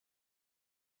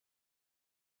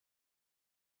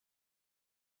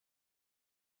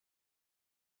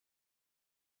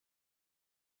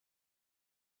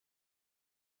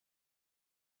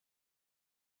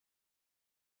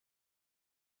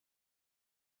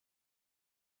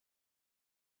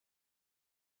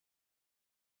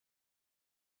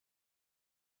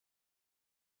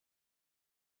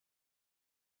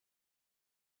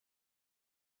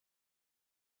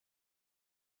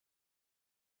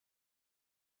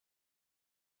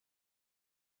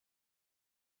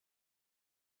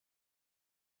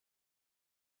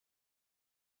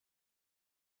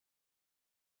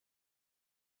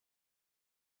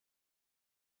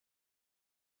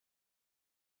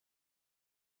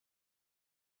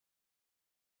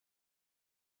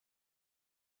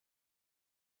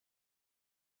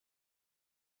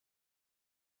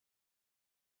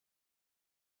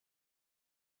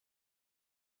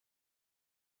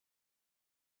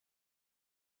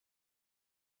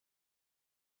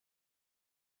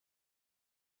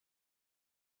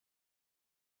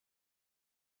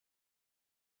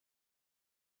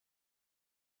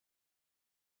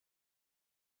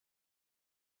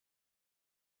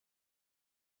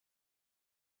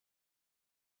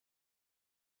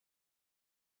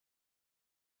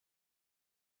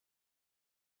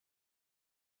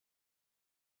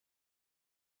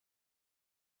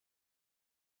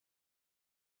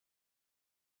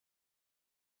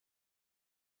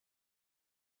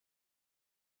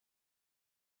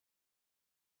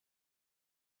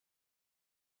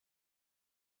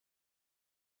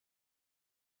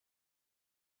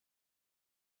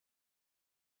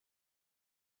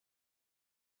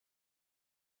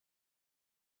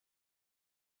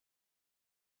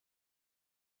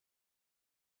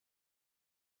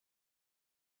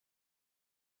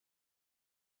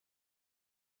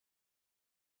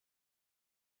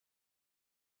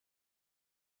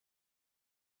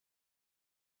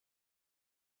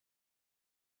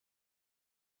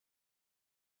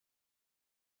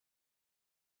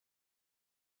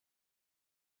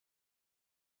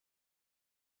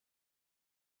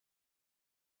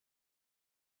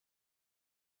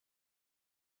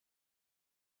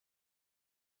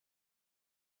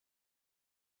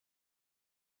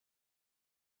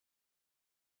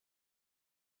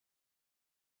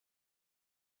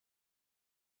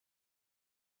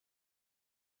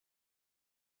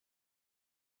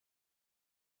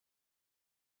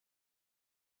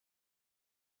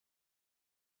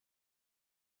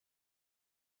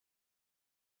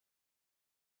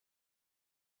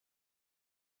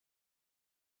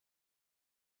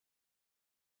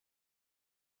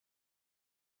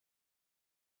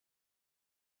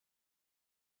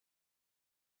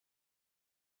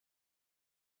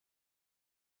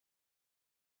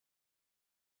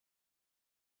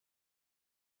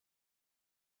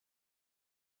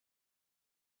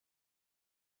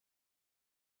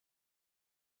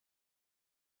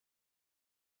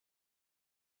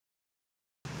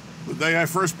day I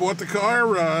first bought the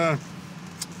car,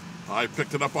 I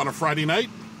picked it up on a Friday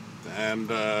night and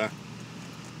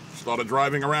started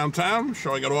driving around town,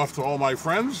 showing it off to all my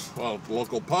friends, well,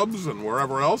 local pubs and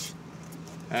wherever else,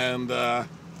 and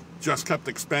just kept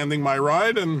expanding my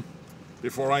ride, and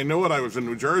before I knew it, I was in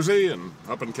New Jersey and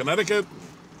up in Connecticut,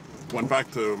 went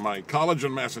back to my college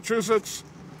in Massachusetts.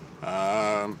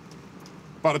 By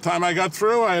the time I got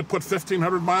through, I had put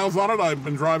 1,500 miles on it. I've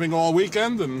been driving all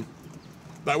weekend, and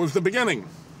that was the beginning.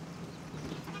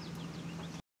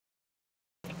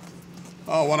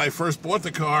 Oh, when I first bought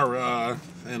the car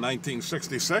in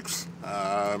 1966,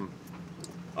 I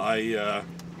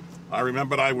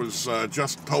remembered I was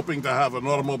just hoping to have an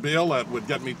automobile that would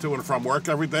get me to and from work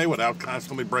every day without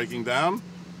constantly breaking down,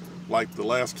 like the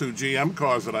last two GM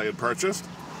cars that I had purchased.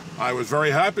 I was very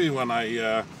happy when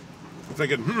I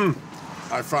figured,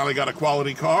 I finally got a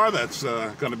quality car that's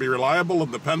going to be reliable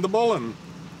and dependable, and,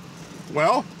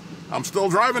 well, I'm still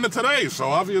driving it today, so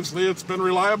obviously it's been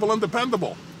reliable and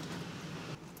dependable.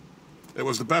 It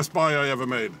was the best buy I ever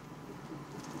made.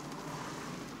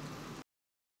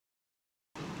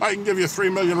 I can give you 3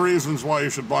 million reasons why you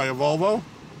should buy a Volvo.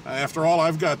 After all,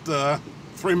 I've got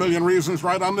 3 million reasons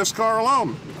right on this car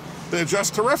alone. They're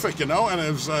just terrific, you know, and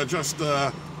it's just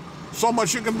so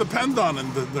much you can depend on,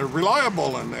 and they're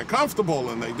reliable, and they're comfortable,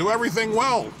 and they do everything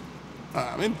well.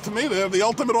 I mean, to me, they're the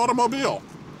ultimate automobile.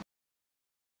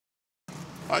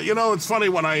 You know, it's funny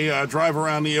when I drive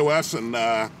around the U.S. and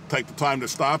take the time to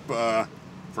stop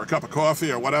for a cup of coffee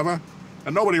or whatever,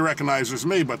 and nobody recognizes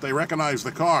me, but they recognize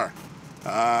the car.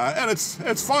 And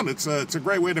it's fun. It's a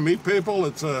great way to meet people.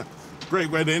 It's a great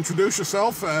way to introduce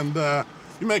yourself, and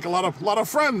you make a lot of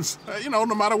friends, you know,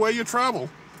 no matter where you travel.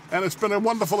 And it's been a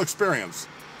wonderful experience.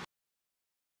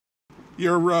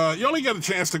 You only get a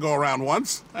chance to go around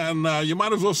once, and you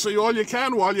might as well see all you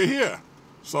can while you're here.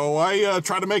 So I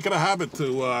try to make it a habit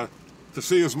to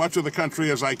see as much of the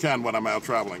country as I can when I'm out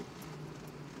traveling.